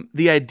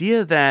 The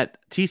idea that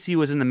TCU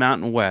was in the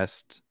Mountain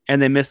West and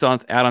they missed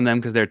out on them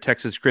because they're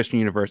Texas Christian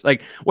University.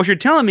 Like, what you're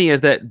telling me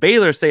is that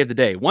Baylor saved the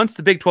day. Once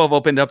the Big 12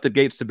 opened up the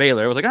gates to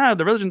Baylor, it was like,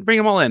 the religion, bring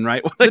them all in,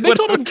 right? The Big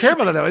 12 doesn't care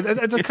about that, though.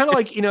 It's kind of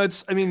like,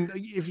 it's, I mean,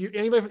 if you're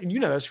anybody, you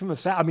know, that's from the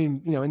South. I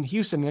mean, in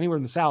Houston, anywhere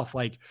in the South,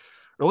 like,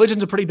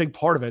 religion's a pretty big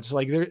part of it. So,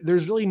 like,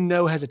 there's really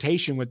no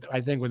hesitation with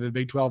the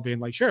Big 12 being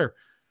like, sure,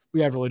 we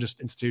have religious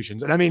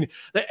institutions. And I mean,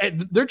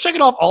 they're checking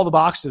off all the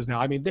boxes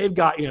now. I mean, they've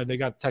got, they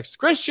got Texas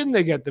Christian,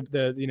 they got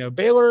the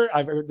Baylor.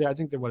 I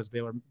think what is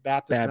Baylor?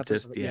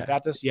 Baptist. Yeah.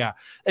 Baptist. Yeah.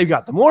 They've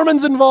got the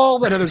Mormons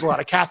involved. I know there's a lot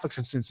of Catholics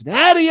in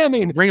Cincinnati. I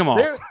mean, bring them all.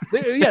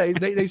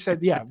 They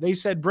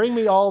said, bring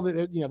me all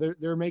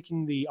they're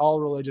making the all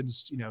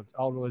religions,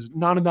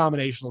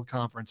 non-denominational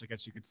conference, I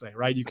guess you could say,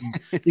 right? You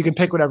can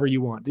pick whatever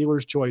you want,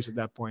 dealer's choice at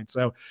that point.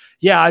 So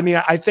yeah, I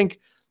mean, I think,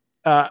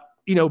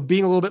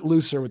 being a little bit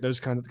looser with those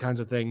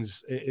kinds of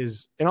things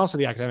is, and also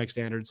the academic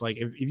standards. Like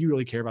if you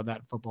really care about that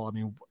in football, I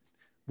mean,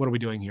 what are we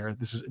doing here?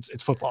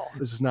 It's football.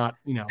 This is not,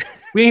 we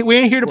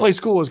ain't here to play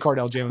school, as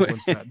Cardell Jones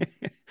once said.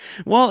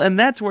 Well, and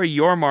that's where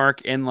your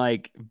mark in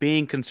like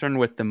being concerned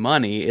with the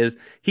money is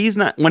he's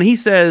not when he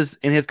says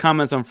in his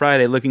comments on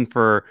Friday looking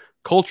for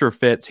culture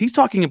fits, he's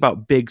talking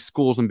about big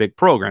schools and big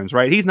programs,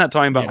 right? He's not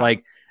talking about Yeah.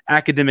 like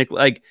academic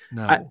like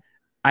No.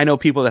 I know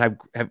people that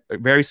have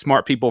very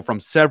smart people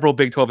from several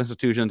Big 12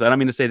 institutions. I don't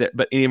mean to say that,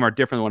 but any of them are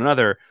different than one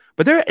another.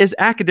 But there is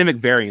academic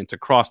variance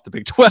across the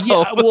Big 12.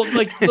 Yeah, well,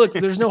 like, look,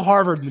 there's no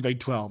Harvard in the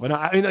Big 12. And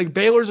I mean, like,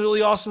 Baylor's a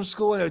really awesome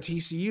school. I know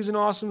TCU's an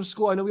awesome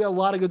school. I know we got a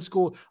lot of good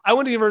school. I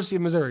went to the University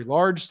of Missouri,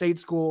 large state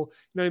school.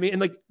 You know what I mean?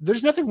 And like,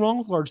 there's nothing wrong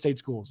with large state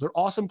schools. They're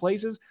awesome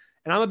places.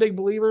 And I'm a big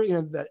believer, you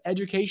know, that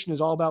education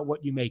is all about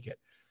what you make it.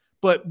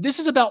 But this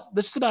is about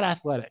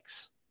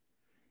athletics.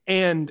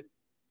 And,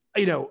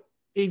 you know,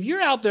 if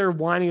you're out there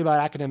whining about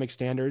academic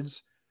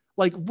standards,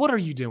 like, what are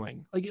you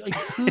doing? Like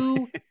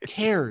who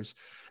cares?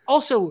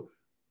 Also,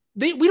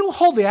 we don't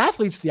hold the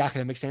athletes to the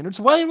academic standards.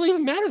 So why does it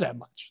even matter that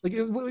much? Like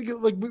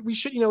we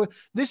should, you know,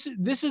 this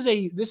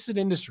is an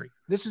industry.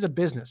 This is a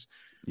business.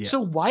 Yeah.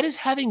 So why does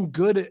having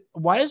good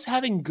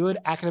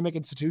academic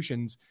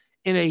institutions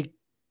in a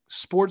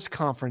sports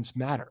conference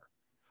matter?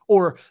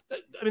 Or,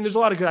 I mean, there's a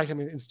lot of good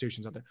academic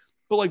institutions out there,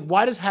 but like,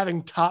 why does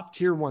having top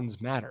tier ones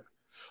matter?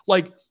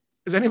 Like,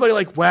 is anybody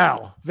like,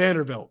 wow,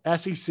 Vanderbilt,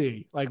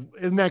 SEC, like,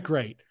 isn't that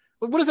great?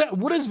 But what is that?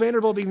 What does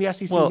Vanderbilt being the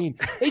SEC mean?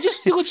 They just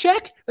steal a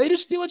check. They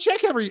just steal a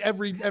check every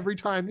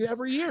time,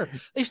 every year.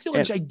 They steal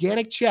a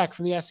gigantic check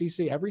from the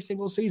SEC every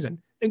single season.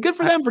 And good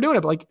for them for doing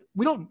it. But like,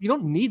 you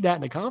don't need that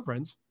in a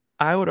conference.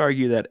 I would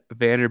argue that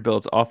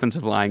Vanderbilt's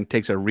offensive line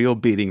takes a real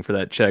beating for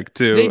that check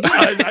too. They do.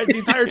 The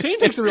entire team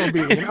takes a real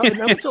beating. And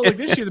up until like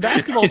this year, the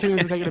basketball team has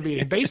been taking a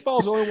beating. Baseball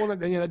is the only one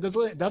that, you know,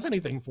 that does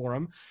anything for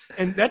them,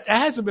 and that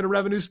hasn't been a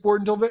revenue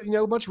sport until, you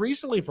know, much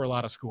recently for a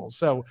lot of schools.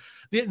 So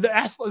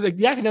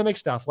the academic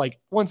stuff,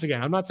 like, once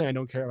again, I'm not saying I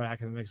don't care about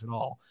academics at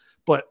all,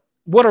 but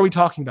what are we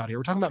talking about here?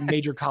 We're talking about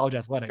major college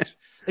athletics.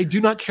 They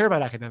do not care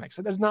about academics.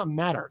 That does not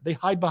matter. They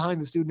hide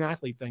behind the student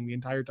athlete thing the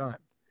entire time.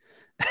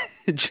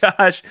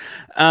 Josh,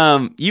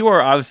 you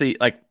are obviously,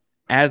 like,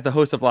 as the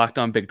host of Locked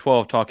On Big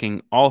 12,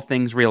 talking all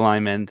things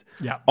realignment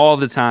all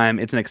the time.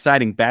 It's an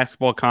exciting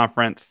basketball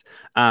conference.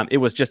 It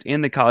was just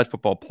in the college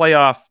football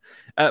playoff.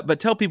 But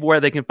tell people where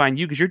they can find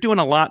you, because you're doing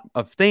a lot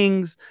of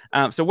things.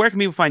 So where can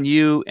people find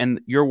you and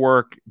your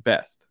work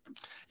best?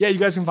 Yeah, you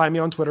guys can find me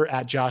on Twitter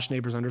at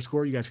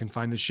 @JoshNeighbors_. You guys can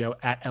find the show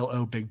at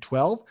LO Big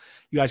 12.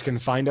 You guys can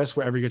find us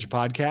wherever you get your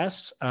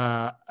podcasts.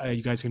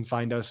 You guys can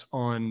find us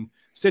on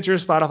Stitcher,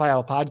 Spotify,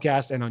 Apple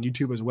Podcast, and on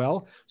YouTube as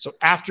well. So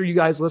after you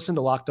guys listen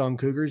to Locked On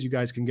Cougars, you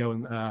guys can go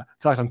and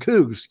Locked On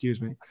Cougs, excuse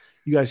me.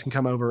 You guys can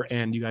come over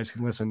and you guys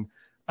can listen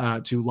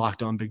to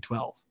Locked On Big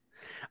 12.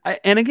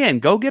 And again,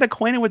 go get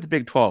acquainted with the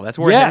Big 12. That's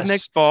where we're heading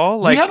next fall.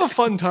 Like, we have a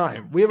fun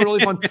time. We have a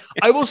really fun.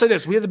 I will say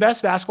this: we have the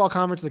best basketball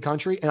conference in the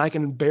country, and I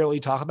can barely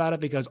talk about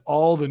it because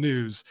all the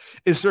news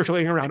is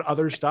circulating around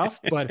other stuff.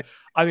 But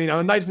I mean, on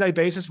a night-to-night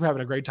basis, we're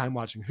having a great time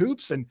watching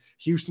hoops, and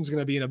Houston's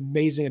going to be an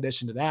amazing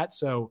addition to that.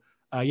 So,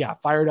 yeah,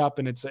 fired up,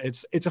 and it's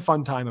a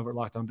fun time over at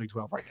Locked On Big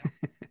 12 right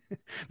now.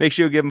 Make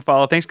sure you give them a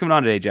follow. Thanks for coming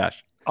on today,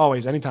 Josh.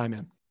 Always, anytime,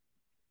 man.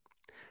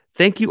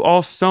 Thank you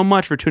all so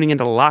much for tuning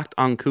into Locked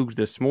On Cougs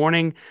this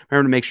morning.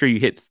 Remember to make sure you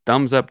hit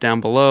thumbs up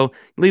down below.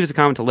 Leave us a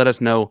comment to let us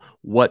know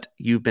what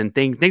you've been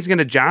thinking. Thanks again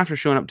to Josh for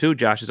showing up too.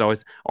 Josh is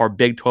always our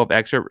Big 12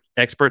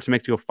 expert, so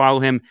make sure you go follow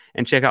him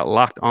and check out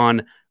Locked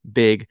On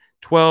Big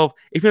 12.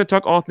 If you want to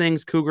talk all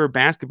things Cougar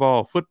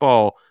basketball,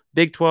 football,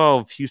 Big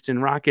 12,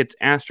 Houston Rockets,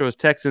 Astros,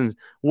 Texans,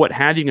 what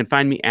have you, can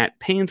find me at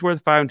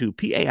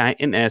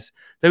Painsworth512,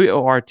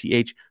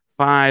 PAINSWORTH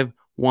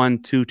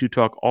 512 to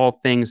talk all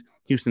things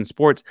Houston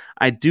sports.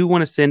 I do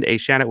want to send a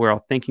shout out. We're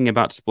all thinking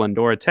about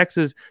Splendora,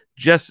 Texas,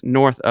 just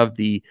north of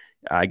the,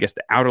 I guess,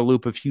 the outer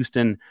loop of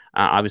Houston.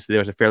 Obviously,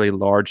 there was a fairly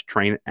large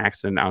train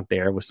accident out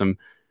there with some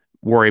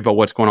worry about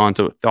what's going on.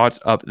 So thoughts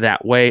up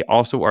that way.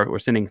 Also, we're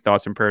sending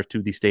thoughts and prayers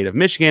to the state of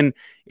Michigan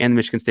and the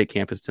Michigan State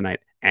campus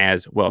tonight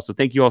as well. So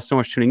thank you all so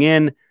much for tuning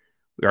in.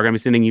 We are going to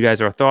be sending you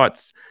guys our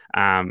thoughts.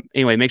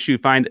 Anyway, make sure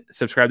you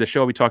subscribe to the show.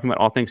 We'll be talking about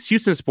all things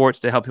Houston sports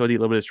to help you with a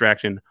little bit of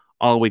distraction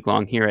all week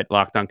long here at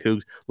Locked On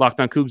Cougs. Locked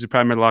On Cougs is a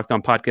part of the Locked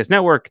On Podcast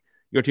Network.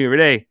 Your team every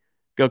day.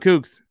 Go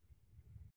Cougs.